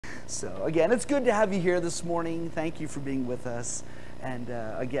So again, it's good to have you here this morning. Thank you for being with us. And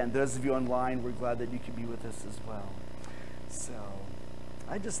again, those of you online, we're glad that you could be with us as well. So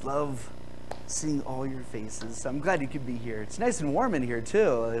I just love seeing all your faces. So I'm glad you could be here. It's nice and warm in here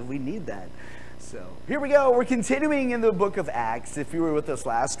too. We need that. So here we go. We're continuing in the book of Acts. If you were with us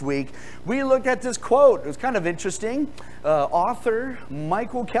last week, we looked at this quote. It was kind of interesting. Author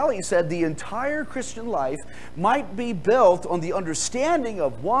Michael Kelly said the entire Christian life might be built on the understanding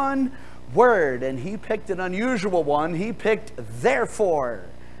of one word, and he picked an unusual one. He picked therefore.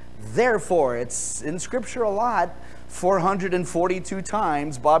 Therefore. It's in Scripture a lot. 442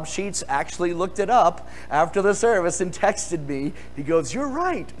 times. Bob Sheets actually looked it up after the service and texted me. He goes, "You're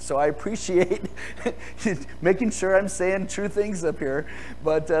right." So I appreciate making sure I'm saying true things up here.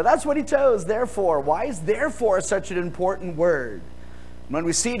 But that's what he chose, therefore. Why is therefore such an important word? When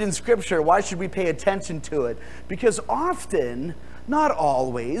we see it in Scripture, why should we pay attention to it? Because often, not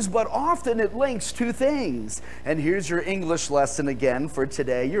always, but often it links two things. And here's your English lesson again for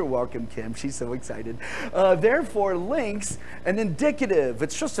today. You're welcome, Kim. She's so excited. Therefore links an indicative.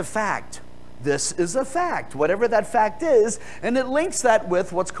 It's just a fact. This is a fact, whatever that fact is, and it links that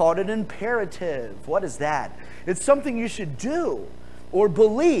with what's called an imperative. What is that? It's something you should do or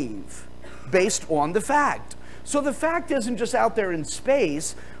believe based on the fact. So the fact isn't just out there in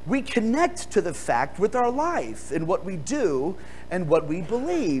space. We connect to the fact with our life and what we do and what we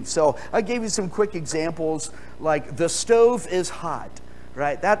believe. So I gave you some quick examples, like the stove is hot,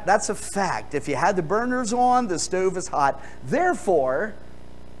 right? That's a fact. If you had the burners on, the stove is hot. Therefore,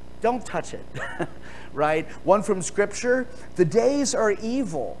 don't touch it, right? One from Scripture, the days are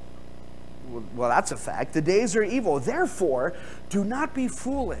evil. Well, that's a fact. The days are evil. Therefore, do not be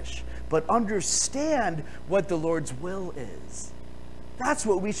foolish, but understand what the Lord's will is. That's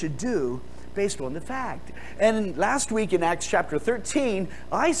what we should do based on the fact. And last week in Acts chapter 13,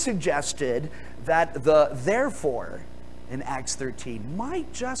 I suggested that the therefore in Acts 13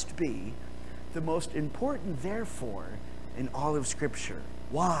 might just be the most important therefore in all of Scripture.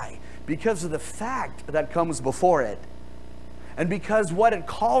 Why? Because of the fact that comes before it, and because what it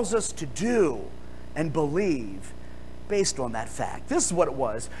calls us to do and believe based on that fact. This is what it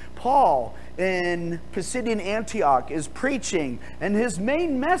was. Paul in Pisidian Antioch is preaching, and his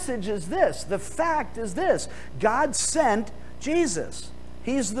main message is this. The fact is this: God sent Jesus.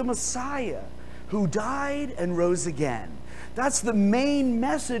 He's the Messiah who died and rose again. That's the main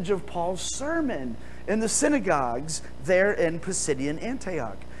message of Paul's sermon in the synagogues there in Pisidian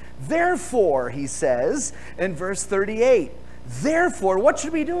Antioch. Therefore, he says in verse 38, therefore, what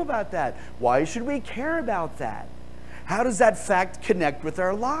should we do about that? Why should we care about that? How does that fact connect with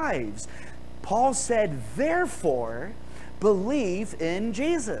our lives? Paul said, therefore, believe in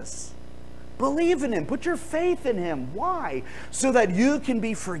Jesus. Believe in him. Put your faith in him. Why? So that you can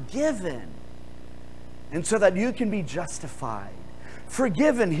be forgiven. And so that you can be justified.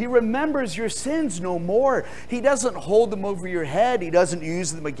 Forgiven. He remembers your sins no more. He doesn't hold them over your head. He doesn't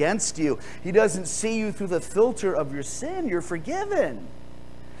use them against you. He doesn't see you through the filter of your sin. You're forgiven.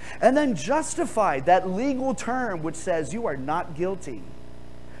 And then justified, that legal term which says you are not guilty.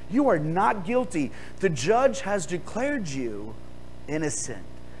 You are not guilty. The judge has declared you innocent.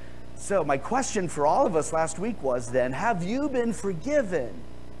 So my question for all of us last week was then, have you been forgiven?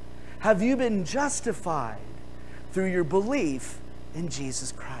 Have you been justified through your belief in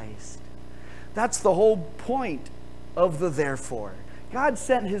Jesus Christ? That's the whole point of the therefore. God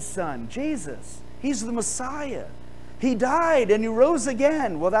sent his son, Jesus. He's the Messiah. He died and he rose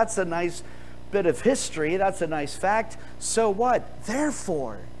again. Well, that's a nice bit of history. That's a nice fact. So what?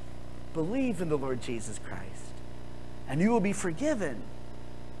 Therefore, believe in the Lord Jesus Christ, and you will be forgiven,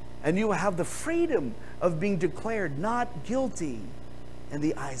 and you will have the freedom of being declared not guilty in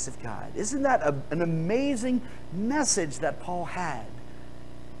the eyes of God. Isn't that an amazing message that Paul had?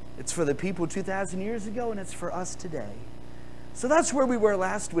 It's for the people 2,000 years ago, and it's for us today. So that's where we were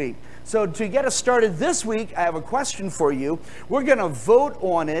last week. So to get us started this week, I have a question for you. We're going to vote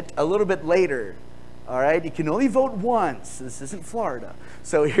on it a little bit later. All right? You can only vote once. This isn't Florida.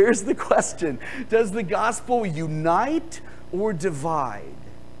 So here's the question. Does the gospel unite or divide?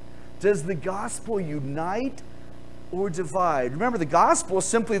 Does the gospel unite or divide? Remember, the gospel is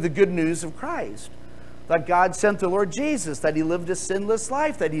simply the good news of Christ. That God sent the Lord Jesus, that he lived a sinless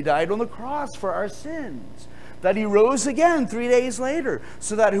life, that he died on the cross for our sins, that he rose again 3 days later,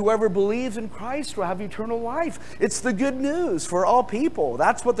 so that whoever believes in Christ will have eternal life. It's the good news for all people.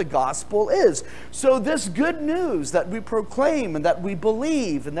 That's what the gospel is. So this good news that we proclaim and that we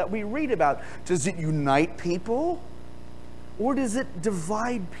believe and that we read about, does it unite people or does it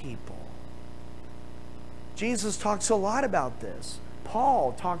divide people? Jesus talks a lot about this.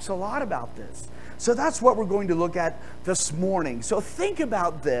 Paul talks a lot about this. So that's what we're going to look at this morning. So think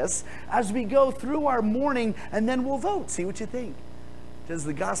about this as we go through our morning, and then we'll vote. See what you think. Does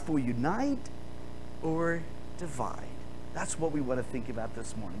the gospel unite or divide? That's what we want to think about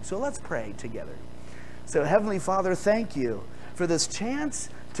this morning. So let's pray together. So Heavenly Father, thank you for this chance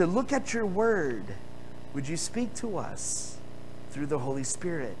to look at your word. Would you speak to us through the Holy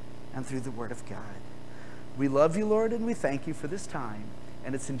Spirit and through the word of God? We love you, Lord, and we thank you for this time.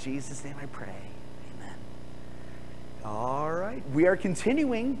 And it's in Jesus' name I pray. Amen. All right. We are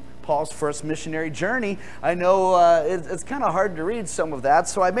continuing Paul's first missionary journey. I know it's kind of hard to read some of that,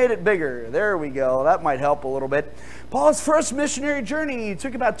 so I made it bigger. There we go. That might help a little bit. Paul's first missionary journey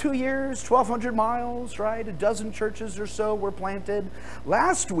took about 2 years, 1,200 miles, right? A dozen churches or so were planted.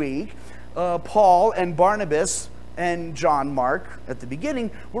 Last week, Paul and Barnabas and John Mark at the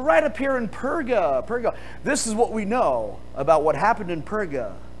beginning were right up here in Perga. This is what we know about what happened in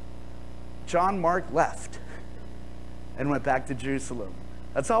Perga. John Mark left and went back to Jerusalem.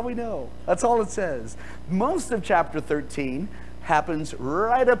 That's all we know. That's all it says. Most of chapter 13 happens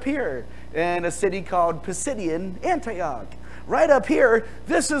right up here in a city called Pisidian Antioch. Right up here,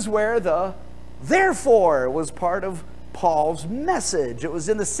 this is where the therefore was part of Paul's message. It was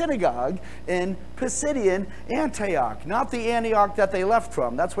in the synagogue in Pisidian Antioch, not the Antioch that they left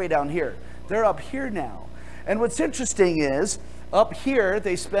from. That's way down here. They're up here now. And what's interesting is, up here,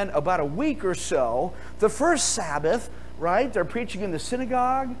 they spent about a week or so. The first Sabbath, right? They're preaching in the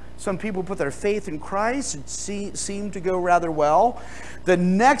synagogue. Some people put their faith in Christ. It seemed to go rather well. The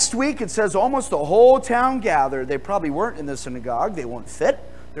next week, it says almost the whole town gathered. They probably weren't in the synagogue. They weren't fit.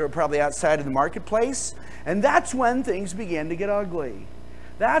 They were probably outside of the marketplace. And that's when things began to get ugly.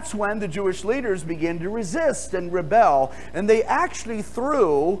 That's when the Jewish leaders began to resist and rebel. And they actually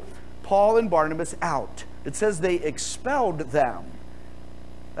threw Paul and Barnabas out. It says they expelled them.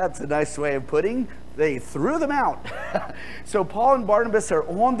 That's a nice way of putting. They threw them out. So Paul and Barnabas are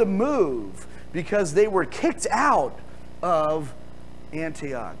on the move because they were kicked out of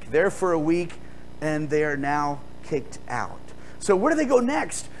Antioch. There for a week, and they are now kicked out. So where do they go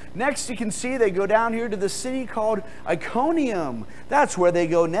next? Next, you can see they go down here to the city called Iconium. That's where they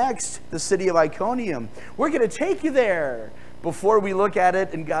go next, the city of Iconium. We're going to take you there before we look at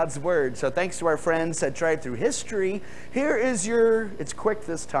it in God's Word. So thanks to our friends at Drive Through History, here is your, it's quick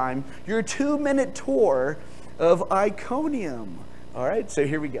this time, your 2-minute tour of Iconium. All right, so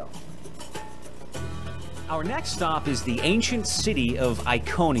here we go. Our next stop is the ancient city of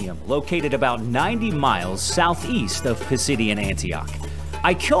Iconium, located about 90 miles southeast of Pisidian Antioch.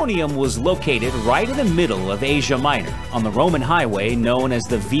 Iconium was located right in the middle of Asia Minor, on the Roman highway known as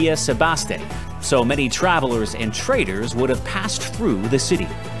the Via Sebaste, so many travelers and traders would have passed through the city.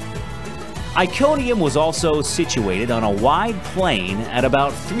 Iconium was also situated on a wide plain at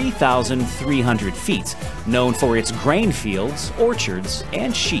about 3,300 feet, known for its grain fields, orchards,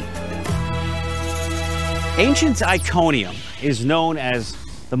 and sheep. Ancient Iconium is known as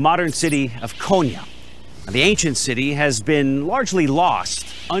the modern city of Konya. The ancient city has been largely lost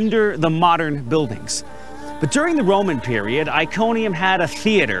under the modern buildings. But during the Roman period, Iconium had a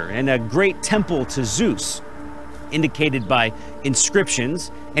theater and a great temple to Zeus, indicated by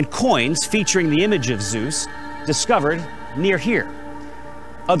inscriptions and coins featuring the image of Zeus discovered near here.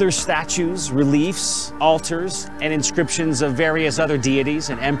 Other statues, reliefs, altars, and inscriptions of various other deities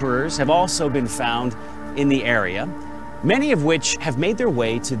and emperors have also been found in the area, many of which have made their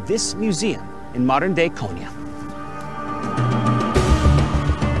way to this museum in modern-day Konya.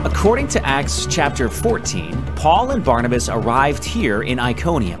 According to Acts chapter 14, Paul and Barnabas arrived here in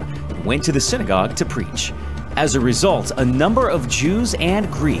Iconium and went to the synagogue to preach. As a result, a number of Jews and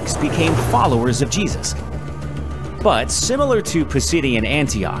Greeks became followers of Jesus. But similar to Pisidian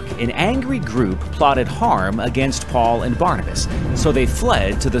Antioch, an angry group plotted harm against Paul and Barnabas, so they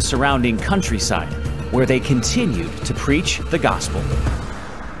fled to the surrounding countryside, where they continued to preach the gospel.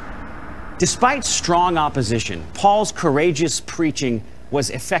 Despite strong opposition, Paul's courageous preaching was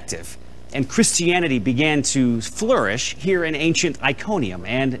effective, and Christianity began to flourish here in ancient Iconium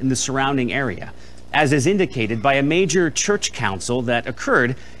and in the surrounding area, as is indicated by a major church council that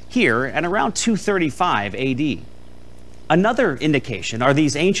occurred here at around 235 AD. Another indication are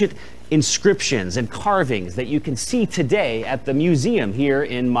these ancient inscriptions and carvings that you can see today at the museum here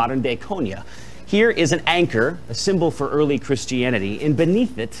in modern-day Konya. Here is an anchor, a symbol for early Christianity, and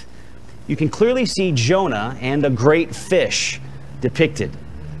beneath it, you can clearly see Jonah and a great fish depicted.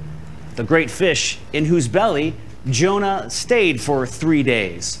 The great fish in whose belly Jonah stayed for 3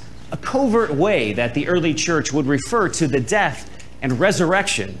 days, a covert way that the early church would refer to the death and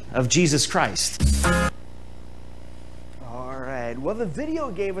resurrection of Jesus Christ. All right, Well, the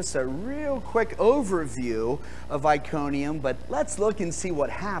video gave us a real quick overview of Iconium, but let's look and see what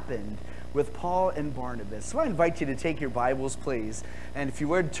happened with Paul and Barnabas. So I invite you to take your Bibles, please. And if you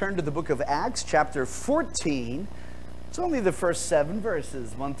would, turn to the book of Acts, chapter 14. It's only the first 7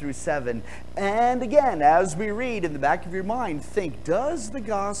 verses, 1 through 7. And again, as we read, in the back of your mind, think, does the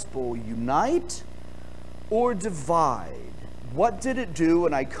gospel unite or divide? What did it do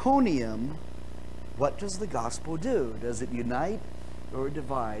in Iconium? What does the gospel do? Does it unite or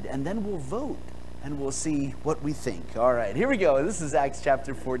divide? And then we'll vote and we'll see what we think. All right, here we go. This is Acts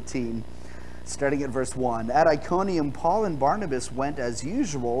chapter 14, starting at verse 1. At Iconium, Paul and Barnabas went as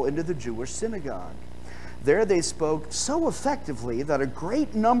usual into the Jewish synagogue. There they spoke so effectively that a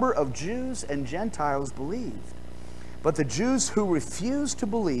great number of Jews and Gentiles believed. But the Jews who refused to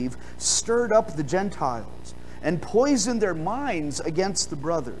believe stirred up the Gentiles and poisoned their minds against the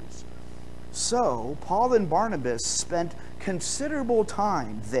brothers. So Paul and Barnabas spent considerable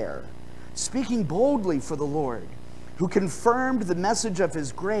time there, speaking boldly for the Lord, who confirmed the message of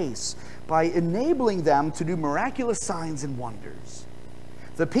his grace by enabling them to do miraculous signs and wonders.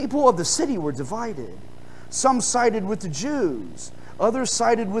 The people of the city were divided. Some sided with the Jews, others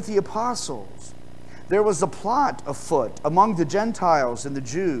sided with the apostles. There was a plot afoot among the Gentiles and the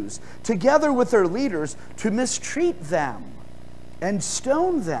Jews, together with their leaders, to mistreat them and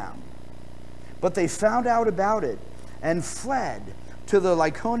stone them. But they found out about it and fled to the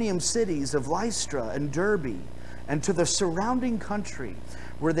Lycaonian cities of Lystra and Derbe and to the surrounding country,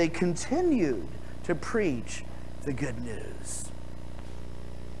 where they continued to preach the good news.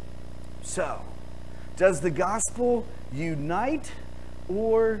 So, does the gospel unite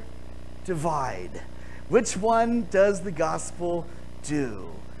or divide? Which one does the gospel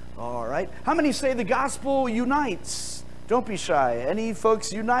do? All right. How many say the gospel unites? Don't be shy. Any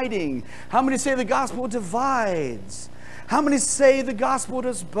folks uniting? How many say the gospel divides? How many say the gospel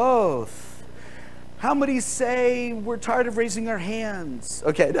does both? How many say we're tired of raising our hands?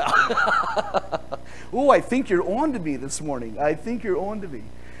 Okay. No. Oh, I think you're on to me this morning. I think you're on to me.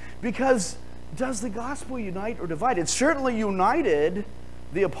 Because does the gospel unite or divide? It certainly united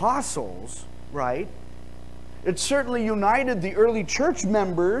the apostles, right? It certainly united the early church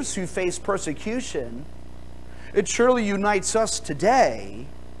members who faced persecution. It surely unites us today.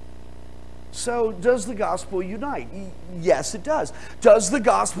 So does the gospel unite? Yes, it does. Does the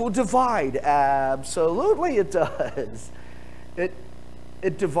gospel divide? Absolutely it does.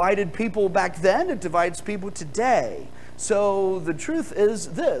 It divided people back then. It divides people today. So the truth is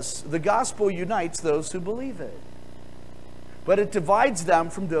this: the gospel unites those who believe it, but it divides them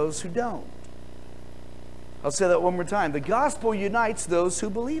from those who don't. I'll say that one more time. The gospel unites those who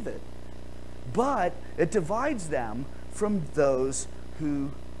believe it, but it divides them from those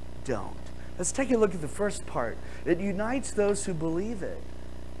who don't. Let's take a look at the first part. It unites those who believe it.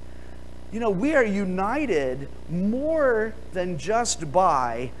 You know, we are united more than just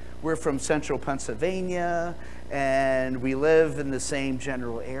by we're from central Pennsylvania and we live in the same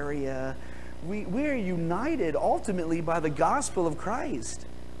general area. We are united ultimately by the gospel of Christ.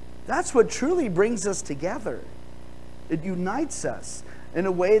 That's what truly brings us together. It unites us in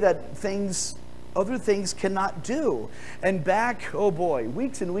a way that other things cannot do. And back, oh boy,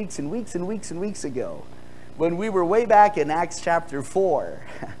 weeks and weeks and weeks and weeks and weeks ago, when we were way back in Acts chapter 4,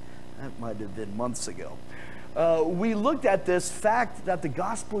 that might have been months ago, we looked at this fact that the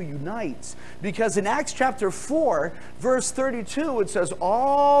gospel unites. Because in Acts chapter 4, verse 32, it says,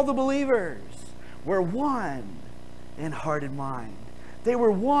 all the believers were one in heart and mind. They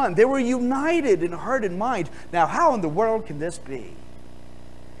were one. They were united in heart and mind. Now, how in the world can this be?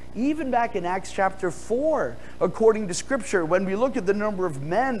 Even back in Acts chapter 4, according to Scripture, when we look at the number of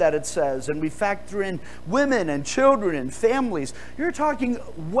men that it says, and we factor in women and children and families, you're talking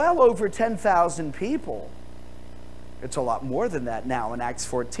well over 10,000 people. It's a lot more than that now in Acts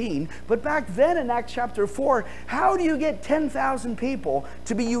 14. But back then in Acts chapter 4, how do you get 10,000 people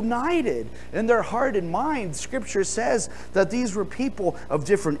to be united in their heart and mind? Scripture says that these were people of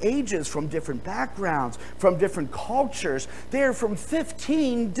different ages, from different backgrounds, from different cultures. They are from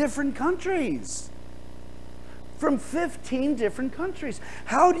 15 different countries. From 15 different countries.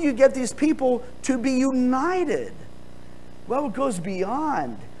 How do you get these people to be united? Well, it goes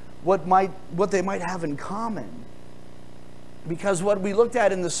beyond what they might have in common. Because what we looked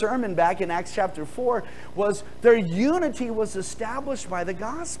at in the sermon back in Acts chapter 4 was their unity was established by the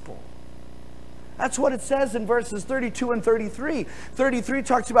gospel. That's what it says in verses 32 and 33. 33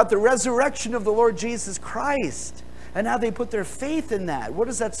 talks about the resurrection of the Lord Jesus Christ and how they put their faith in that. What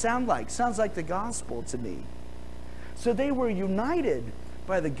does that sound like? Sounds like the gospel to me. So they were united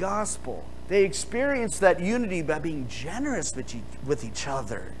by the gospel. They experienced that unity by being generous with each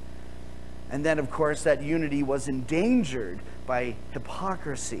other. And then, of course, that unity was endangered by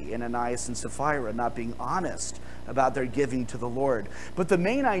hypocrisy in Ananias and Sapphira not being honest about their giving to the Lord. But the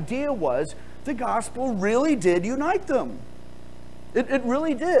main idea was the gospel really did unite them. It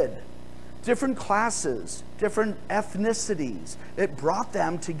really did. Different classes, different ethnicities. It brought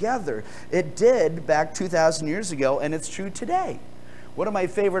them together. It did back 2,000 years ago, and it's true today. One of my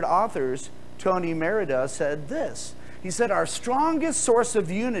favorite authors, Tony Merida, said this. He said, our strongest source of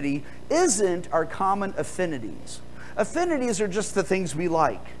unity isn't our common affinities. Affinities are just the things we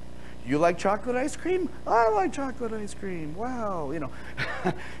like. You like chocolate ice cream? I like chocolate ice cream. Wow,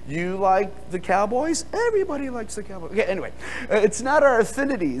 You like the Cowboys? Everybody likes the Cowboys. Okay, anyway, it's not our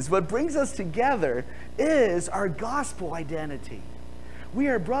affinities. What brings us together is our gospel identity. We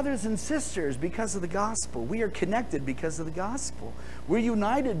are brothers and sisters because of the gospel. We are connected because of the gospel. We're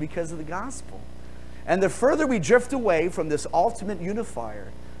united because of the gospel. And the further we drift away from this ultimate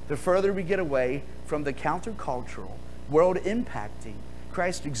unifier, the further we get away from the countercultural, world-impacting,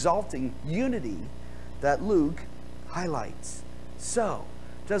 Christ-exalting unity that Luke highlights. So,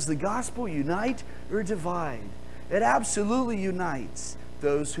 does the gospel unite or divide? It absolutely unites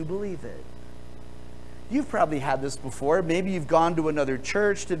those who believe it. You've probably had this before. Maybe you've gone to another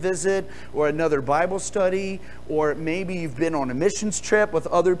church to visit or another Bible study, or maybe you've been on a missions trip with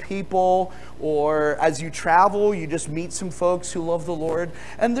other people, or as you travel, you just meet some folks who love the Lord,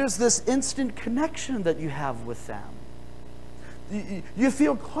 and there's this instant connection that you have with them. You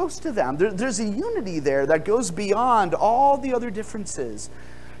feel close to them. There's a unity there that goes beyond all the other differences.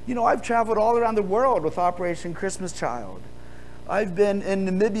 I've traveled all around the world with Operation Christmas Child. I've been in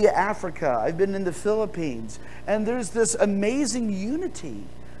Namibia, Africa. I've been in the Philippines. And there's this amazing unity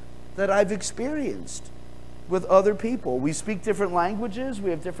that I've experienced with other people. We speak different languages. We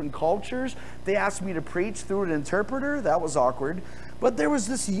have different cultures. They asked me to preach through an interpreter. That was awkward. But there was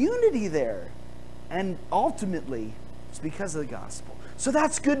this unity there. And ultimately, it's because of the gospel. So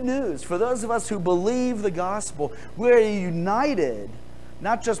that's good news. For those of us who believe the gospel, we're united,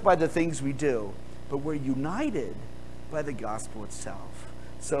 not just by the things we do, but we're united by the gospel itself.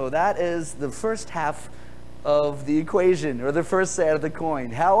 So that is the first half of the equation, or the first side of the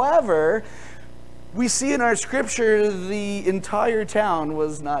coin. However, we see in our scripture the entire town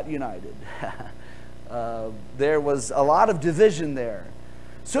was not united. There was a lot of division there.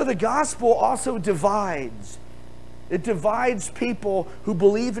 So the gospel also divides. It divides people who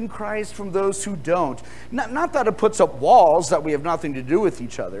believe in Christ from those who don't. Not that it puts up walls that we have nothing to do with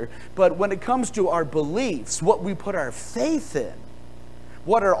each other, but when it comes to our beliefs, what we put our faith in,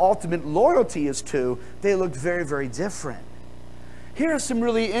 what our ultimate loyalty is to, they look very, very different. Here are some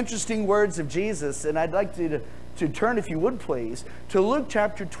really interesting words of Jesus, and I'd like to turn, if you would please, to Luke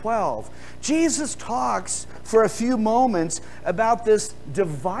chapter 12. Jesus talks for a few moments about this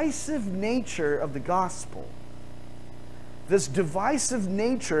divisive nature of the gospel. This divisive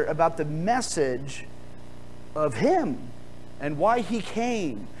nature about the message of Him and why He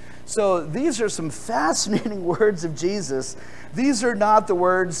came. So these are some fascinating words of Jesus. These are not the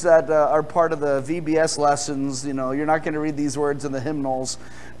words that are part of the VBS lessons. You're not going to read these words in the hymnals.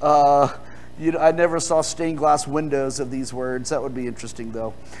 I never saw stained glass windows of these words. That would be interesting,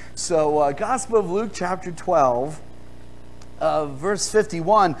 though. So Gospel of Luke chapter 12, verse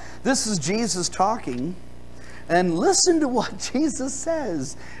 51. This is Jesus talking. And listen to what Jesus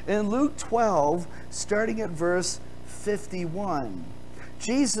says in Luke 12, starting at verse 51.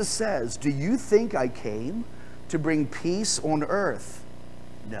 Jesus says, "Do you think I came to bring peace on earth?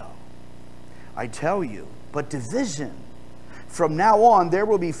 No. I tell you, but division. From now on, there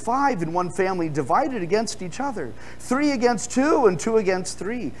will be 5 in one family divided against each other, 3 against 2 and 2 against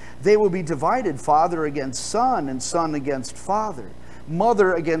 3. They will be divided, father against son and son against father,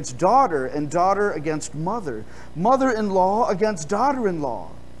 mother against daughter, and daughter against mother, mother-in-law against daughter-in-law,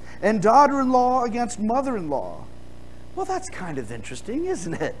 and daughter-in-law against mother-in-law." Well, that's kind of interesting,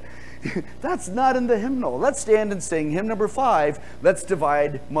 isn't it? That's not in the hymnal. Let's stand and sing hymn number 5, "Let's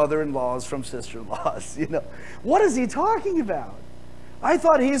Divide Mother-in-laws from Sister-in-laws." What is he talking about? I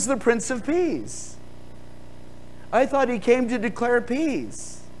thought he's the Prince of Peace. I thought he came to declare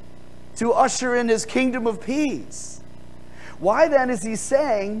peace, to usher in his kingdom of peace. Why then is he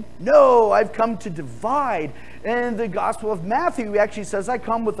saying, "No, I've come to divide"? In the Gospel of Matthew, he actually says, "I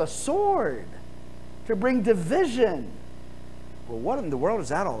come with a sword to bring division." Well, what in the world is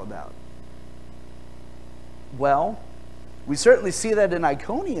that all about? Well, we certainly see that in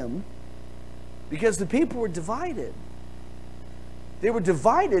Iconium, because the people were divided. They were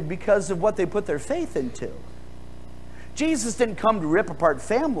divided because of what they put their faith into. Jesus didn't come to rip apart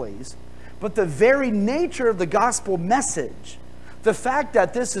families, but the very nature of the gospel message, the fact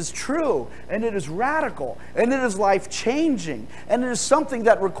that this is true, and it is radical, and it is life-changing, and it is something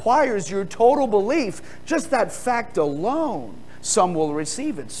that requires your total belief, just that fact alone, some will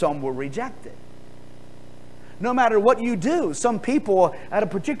receive it, some will reject it. No matter what you do, some people at a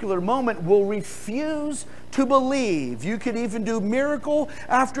particular moment will refuse to believe. You could even do miracle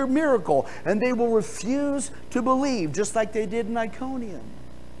after miracle, and they will refuse to believe, just like they did in Iconium,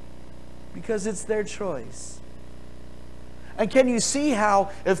 because it's their choice. And can you see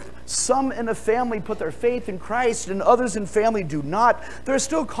how if some in a family put their faith in Christ and others in family do not, they're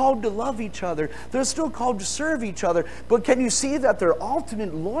still called to love each other. They're still called to serve each other. But can you see that their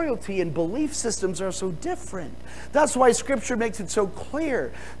ultimate loyalty and belief systems are so different? That's why Scripture makes it so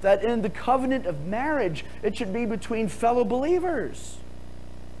clear that in the covenant of marriage, it should be between fellow believers.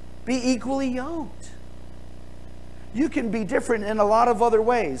 Be equally yoked. You can be different in a lot of other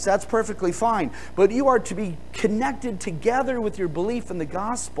ways. That's perfectly fine. But you are to be connected together with your belief in the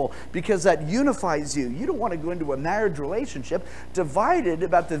gospel, because that unifies you. You don't want to go into a marriage relationship divided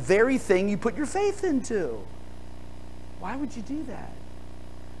about the very thing you put your faith into. Why would you do that?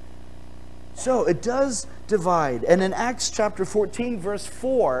 So it does divide. And in Acts chapter 14, verse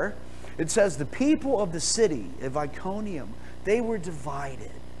 4, it says, the people of the city of Iconium, they were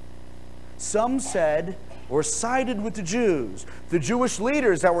divided. Some said, or sided with the Jews, the Jewish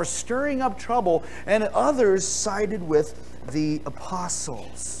leaders that were stirring up trouble, and others sided with the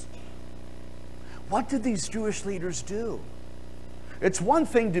apostles. What did these Jewish leaders do? It's one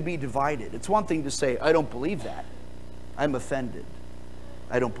thing to be divided. It's one thing to say, I don't believe that. I'm offended.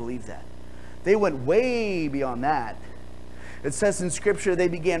 I don't believe that. They went way beyond that. It says in Scripture, they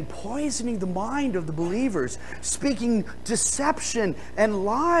began poisoning the mind of the believers, speaking deception and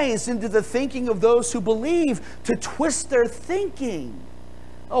lies into the thinking of those who believe, to twist their thinking.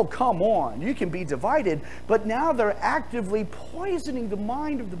 Oh, come on. You can be divided, but now they're actively poisoning the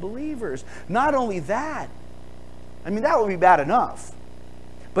mind of the believers. Not only that, I mean, that would be bad enough.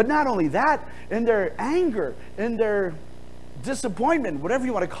 But not only that, in their anger, in their disappointment, whatever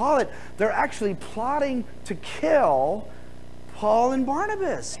you want to call it, they're actually plotting to kill Paul and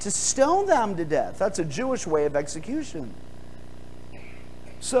Barnabas, to stone them to death. That's a Jewish way of execution.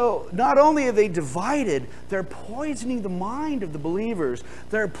 So not only are they divided, they're poisoning the mind of the believers.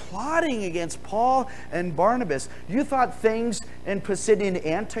 They're plotting against Paul and Barnabas. You thought things in Pisidian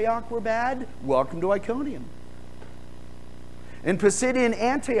Antioch were bad? Welcome to Iconium. In Pisidian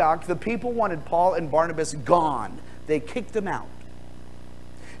Antioch, the people wanted Paul and Barnabas gone. They kicked them out.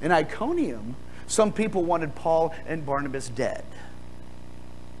 In Iconium, some people wanted Paul and Barnabas dead.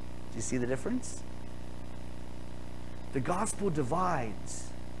 Do you see the difference? The gospel divides.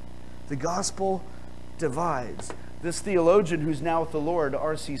 The gospel divides. This theologian who's now with the Lord,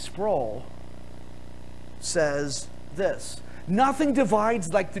 R.C. Sproul, says this: nothing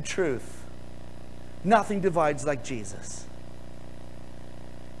divides like the truth. Nothing divides like Jesus.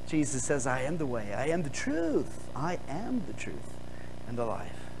 Jesus says, I am the way, I am the truth. I am the truth and the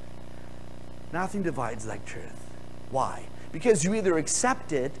life. Nothing divides like truth. Why? Because you either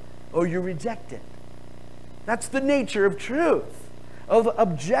accept it or you reject it. That's the nature of truth, of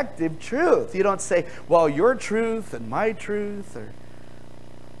objective truth. You don't say, well, your truth and my truth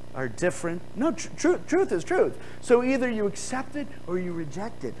are different. No, truth is truth. So either you accept it or you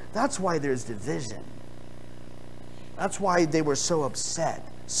reject it. That's why there's division. That's why they were so upset.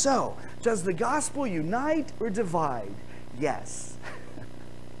 So, does the gospel unite or divide? Yes.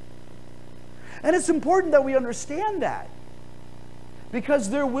 And it's important that we understand that, because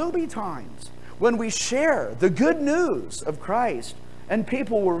there will be times when we share the good news of Christ and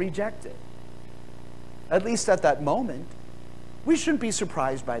people will reject it. At least at that moment. We shouldn't be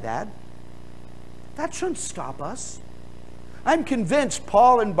surprised by that. That shouldn't stop us. I'm convinced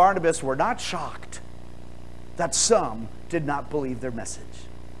Paul and Barnabas were not shocked that some did not believe their message.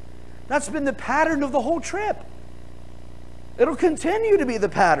 That's been the pattern of the whole trip. It'll continue to be the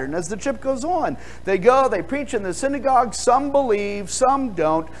pattern as the trip goes on. They go, they preach in the synagogue. Some believe, some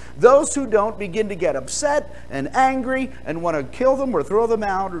don't. Those who don't begin to get upset and angry and want to kill them or throw them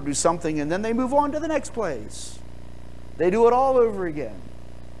out or do something, and then they move on to the next place. They do it all over again.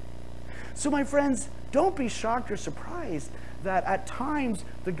 So my friends, don't be shocked or surprised that at times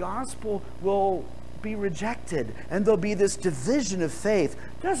the gospel will be rejected and there'll be this division of faith.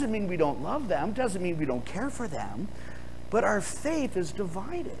 Doesn't mean we don't love them, doesn't mean we don't care for them, but our faith is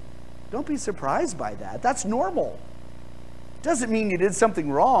divided. Don't be surprised by that. That's normal. Doesn't mean you did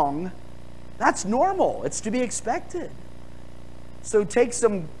something wrong. That's normal. It's to be expected. So take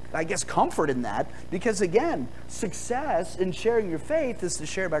some, I guess, comfort in that, because again, success in sharing your faith is to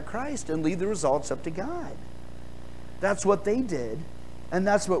share about Christ and leave the results up to God. That's what they did, and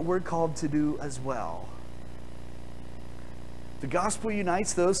that's what we're called to do as well. The gospel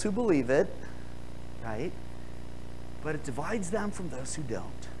unites those who believe it, right? But it divides them from those who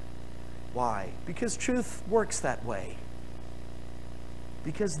don't. Why? Because truth works that way.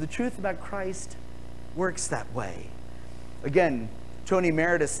 Because the truth about Christ works that way. Again, Tony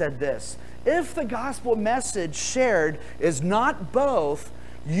Meredith said this: if the gospel message shared is not both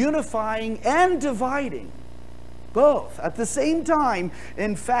unifying and dividing, both at the same time,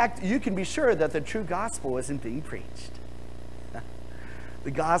 in fact, you can be sure that the true gospel isn't being preached.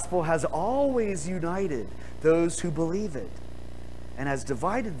 The gospel has always united those who believe it and has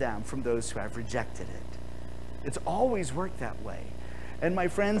divided them from those who have rejected it. It's always worked that way. And my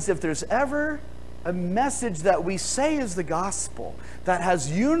friends, if there's ever a message that we say is the gospel that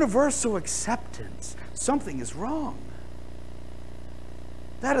has universal acceptance, something is wrong.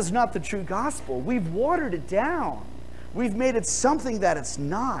 That is not the true gospel. We've watered it down. We've made it something that it's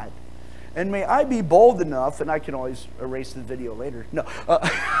not. And may I be bold enough, and I can always erase the video later. No.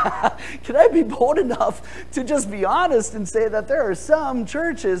 Can I be bold enough to just be honest and say that there are some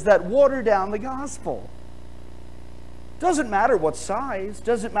churches that water down the gospel? Doesn't matter what size,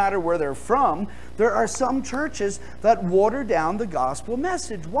 doesn't matter where they're from. There are some churches that water down the gospel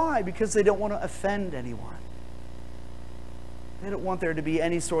message. Why? Because they don't want to offend anyone. They don't want there to be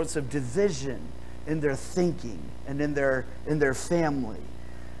any sorts of division in their thinking and in their family.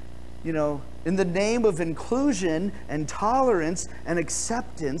 You know, in the name of inclusion and tolerance and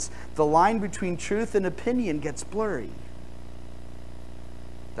acceptance, the line between truth and opinion gets blurry.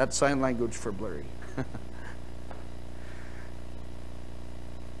 That's sign language for blurry.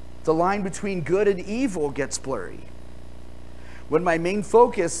 The line between good and evil gets blurry. When my main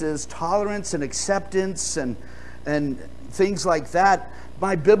focus is tolerance and acceptance and things like that,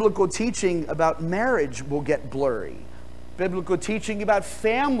 my biblical teaching about marriage will get blurry. Biblical teaching about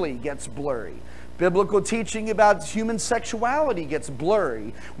family gets blurry. Biblical teaching about human sexuality gets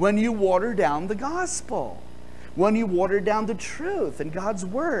blurry when you water down the gospel, when you water down the truth and God's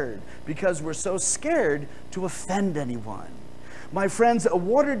word, because we're so scared to offend anyone. My friends, a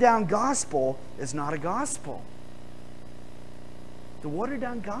watered down gospel is not a gospel. The watered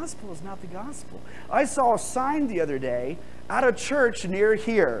down gospel is not the gospel. I saw a sign the other day at a church near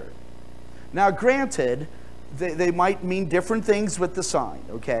here. Now, granted, they might mean different things with the sign,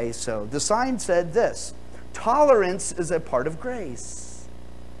 okay? So the sign said this: tolerance is a part of grace.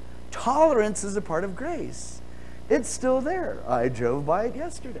 Tolerance is a part of grace. It's still there. I drove by it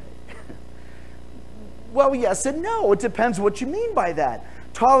yesterday. Well, yes and no. It depends what you mean by that.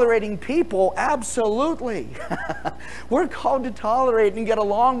 Tolerating people, absolutely. We're called to tolerate and get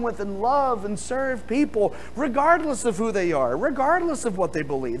along with and love and serve people regardless of who they are, regardless of what they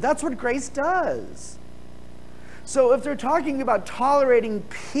believe. That's what grace does. So if they're talking about tolerating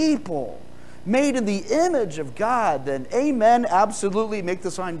people made in the image of God, then amen, absolutely, make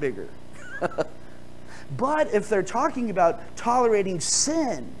the sign bigger. But if they're talking about tolerating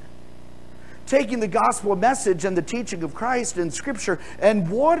sin, taking the gospel message and the teaching of Christ in Scripture and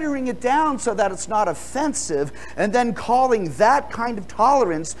watering it down so that it's not offensive, and then calling that kind of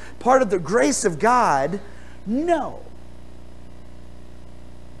tolerance part of the grace of God, no.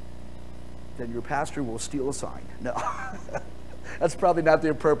 Then your pastor will steal a sign. No. That's probably not the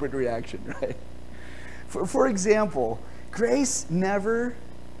appropriate reaction, right? For example, grace never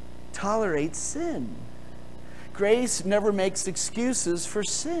tolerates sin. Grace never makes excuses for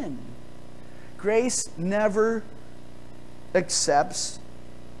sin. Grace never accepts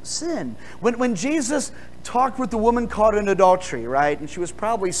sin. When Jesus talked with the woman caught in adultery, right? And she was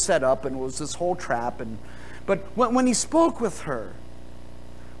probably set up and was this whole trap. But when he spoke with her,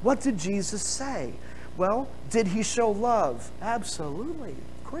 what did Jesus say? Well, did he show love? Absolutely.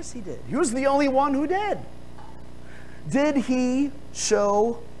 Of course he did. He was the only one who did. Did he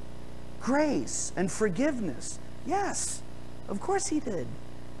show grace and forgiveness? Yes, of course he did.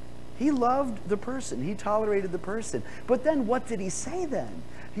 He loved the person. He tolerated the person. But then what did he say then?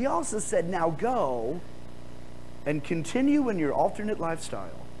 He also said, now go and continue in your alternate lifestyle.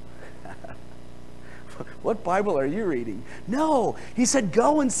 What Bible are you reading? No, he said,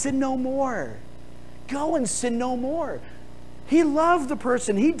 go and sin no more. Go and sin no more. He loved the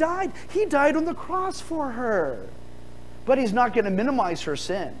person. He died. He died on the cross for her. But he's not going to minimize her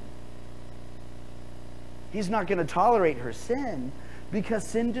sin. He's not going to tolerate her sin, because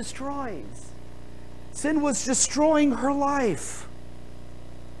sin destroys. Sin was destroying her life.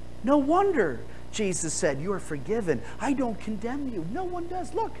 No wonder Jesus said, "You are forgiven. I don't condemn you." No one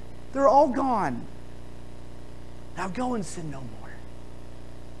does. Look, they're all gone. Now go and sin no more.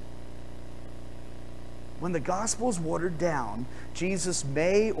 When the gospel is watered down, Jesus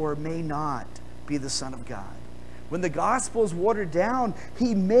may or may not be the Son of God. When the gospel is watered down,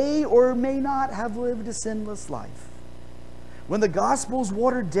 he may or may not have lived a sinless life. When the gospel is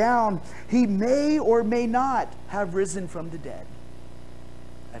watered down, he may or may not have risen from the dead.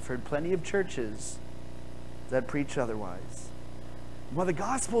 I've heard plenty of churches that preach otherwise. When the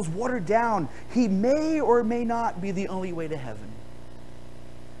gospel is watered down, he may or may not be the only way to heaven.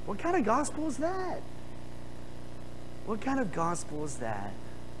 What kind of gospel is that? What kind of gospel is that?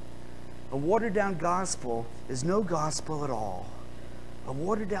 A watered down gospel is no gospel at all. A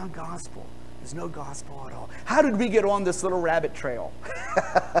watered down gospel is no gospel at all. How did we get on this little rabbit trail?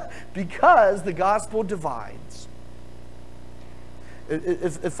 Because the gospel divides.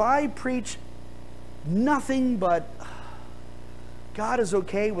 If I preach nothing but God is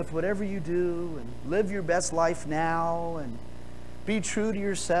okay with whatever you do, and live your best life now, and be true to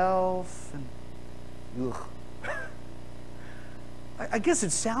yourself, and I guess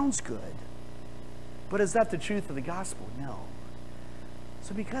it sounds good, but is that the truth of the gospel? No.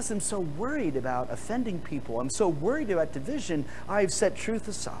 So because I'm so worried about offending people, I'm so worried about division, I've set truth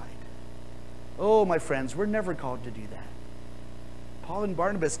aside. Oh, my friends, we're never called to do that. Paul and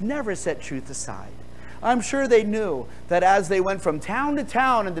Barnabas never set truth aside. I'm sure they knew that as they went from town to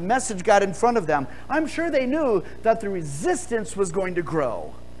town and the message got in front of them, I'm sure they knew that the resistance was going to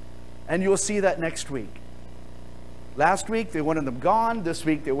grow. And you'll see that next week. Last week, they wanted them gone. This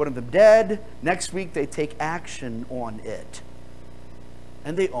week, they wanted them dead. Next week, they take action on it.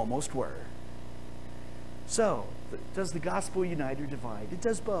 And they almost were. So, does the gospel unite or divide? It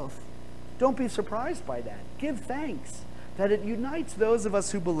does both. Don't be surprised by that. Give thanks that it unites those of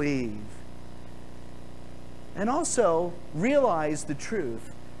us who believe. And also realize the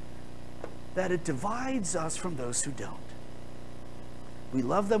truth that it divides us from those who don't. We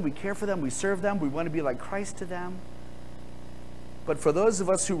love them, we care for them, we serve them, we want to be like Christ to them. But for those of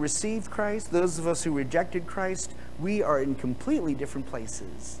us who received Christ, those of us who rejected Christ, we are in completely different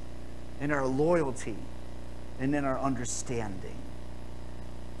places in our loyalty and in our understanding.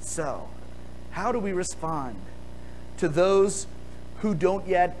 So, how do we respond to those who don't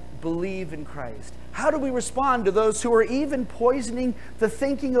yet believe in Christ? How do we respond to those who are even poisoning the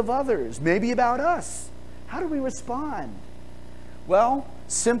thinking of others, maybe about us? How do we respond? Well,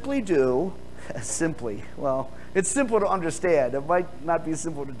 it's simple to understand. It might not be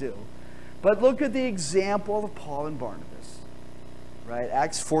simple to do. But look at the example of Paul and Barnabas. Right?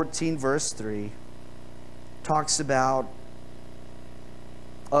 Acts 14, verse 3 talks about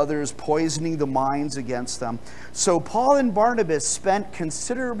others poisoning the minds against them. So Paul and Barnabas spent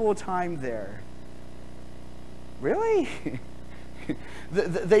considerable time there. Really?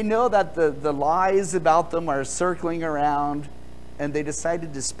 They know that the lies about them are circling around, and they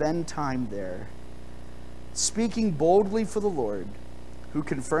decided to spend time there, speaking boldly for the Lord, who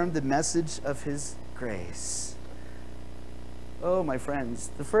confirmed the message of his grace. Oh, my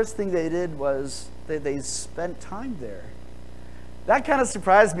friends, the first thing they did was they spent time there. That kind of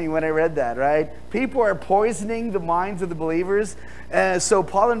surprised me when I read that, right? People are poisoning the minds of the believers, so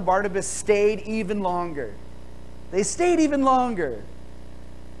Paul and Barnabas stayed even longer. They stayed even longer.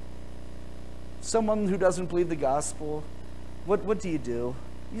 Someone who doesn't believe the gospel, what do?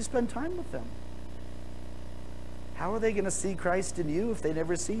 You spend time with them. How are they going to see Christ in you if they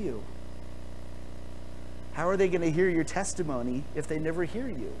never see you? How are they going to hear your testimony if they never hear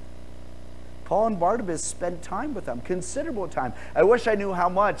you? Paul and Barnabas spent time with them, considerable time. I wish I knew how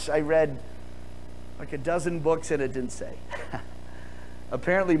much. I read like a dozen books and it didn't say.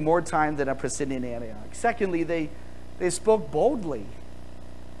 Apparently more time than at Pisidian Antioch. Secondly, they spoke boldly.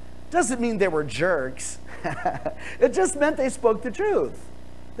 Doesn't mean they were jerks. It just meant they spoke the truth.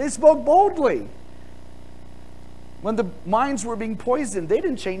 They spoke boldly. When the minds were being poisoned, they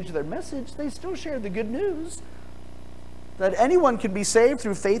didn't change their message. They still shared the good news that anyone can be saved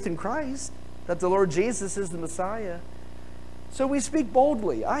through faith in Christ, that the Lord Jesus is the Messiah. So we speak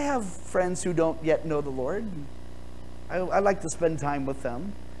boldly. I have friends who don't yet know the Lord. I like to spend time with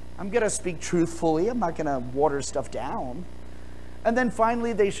them. I'm going to speak truthfully. I'm not going to water stuff down. And then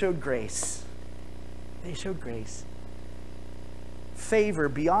finally, they showed grace. They showed grace. Favor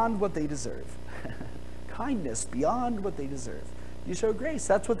beyond what they deserve. Kindness beyond what they deserve. You show grace.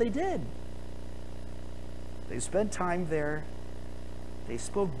 That's what they did. They spent time there. They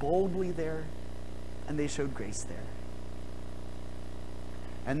spoke boldly there. And they showed grace there.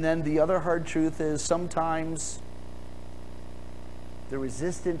 And then the other hard truth is sometimes the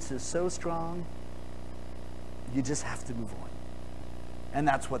resistance is so strong You just have to move on. And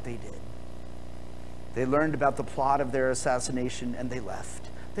that's what they did. They learned about the plot of their assassination and they left.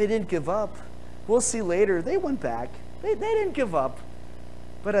 They didn't give up. We'll see later, they went back. They didn't give up.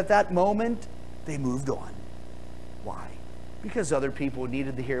 But at that moment, they moved on. Why? Because other people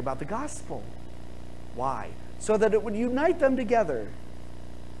needed to hear about the gospel. Why? So that it would unite them together,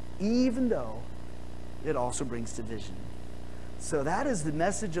 even though it also brings division. So that is the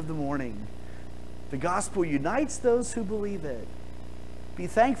message of the morning. The gospel unites those who believe it. Be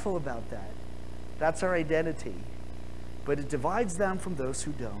thankful about that. That's our identity. But it divides them from those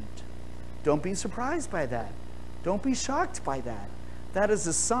who don't. Don't be surprised by that. Don't be shocked by that. That is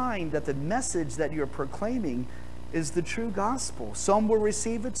a sign that the message that you're proclaiming is the true gospel. Some will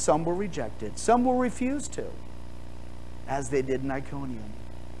receive it, some will reject it, some will refuse to, as they did in Iconium.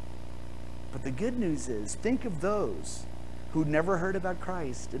 But the good news is, think of those who never heard about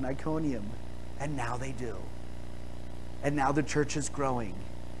Christ in Iconium, and now they do. And now the church is growing.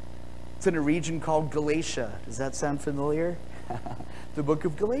 It's in a region called Galatia. Does that sound familiar? The book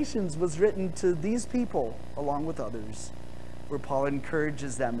of Galatians was written to these people, along with others, where Paul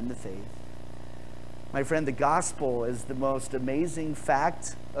encourages them in the faith. My friend, the gospel is the most amazing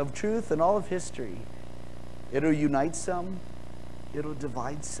fact of truth in all of history. It'll unite some, it'll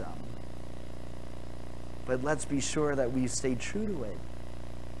divide some. But let's be sure that we stay true to it.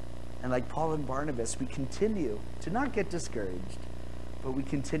 And like Paul and Barnabas, we continue to not get discouraged, but we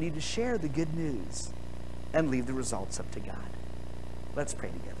continue to share the good news and leave the results up to God. Let's pray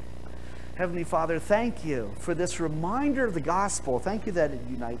together. Heavenly Father, thank you for this reminder of the gospel. Thank you that it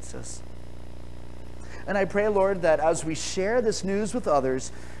unites us. And I pray, Lord, that as we share this news with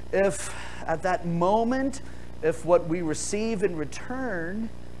others, if at that moment, if what we receive in return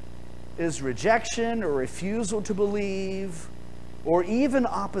is rejection or refusal to believe, or even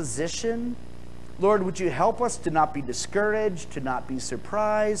opposition, Lord, would you help us to not be discouraged, to not be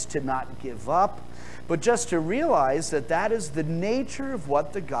surprised, to not give up, but just to realize that that is the nature of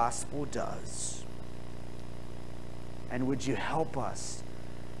what the gospel does. And would you help us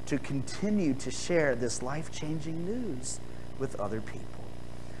to continue to share this life-changing news with other people?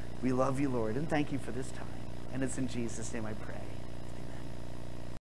 We love you, Lord, and thank you for this time. And it's in Jesus' name I pray.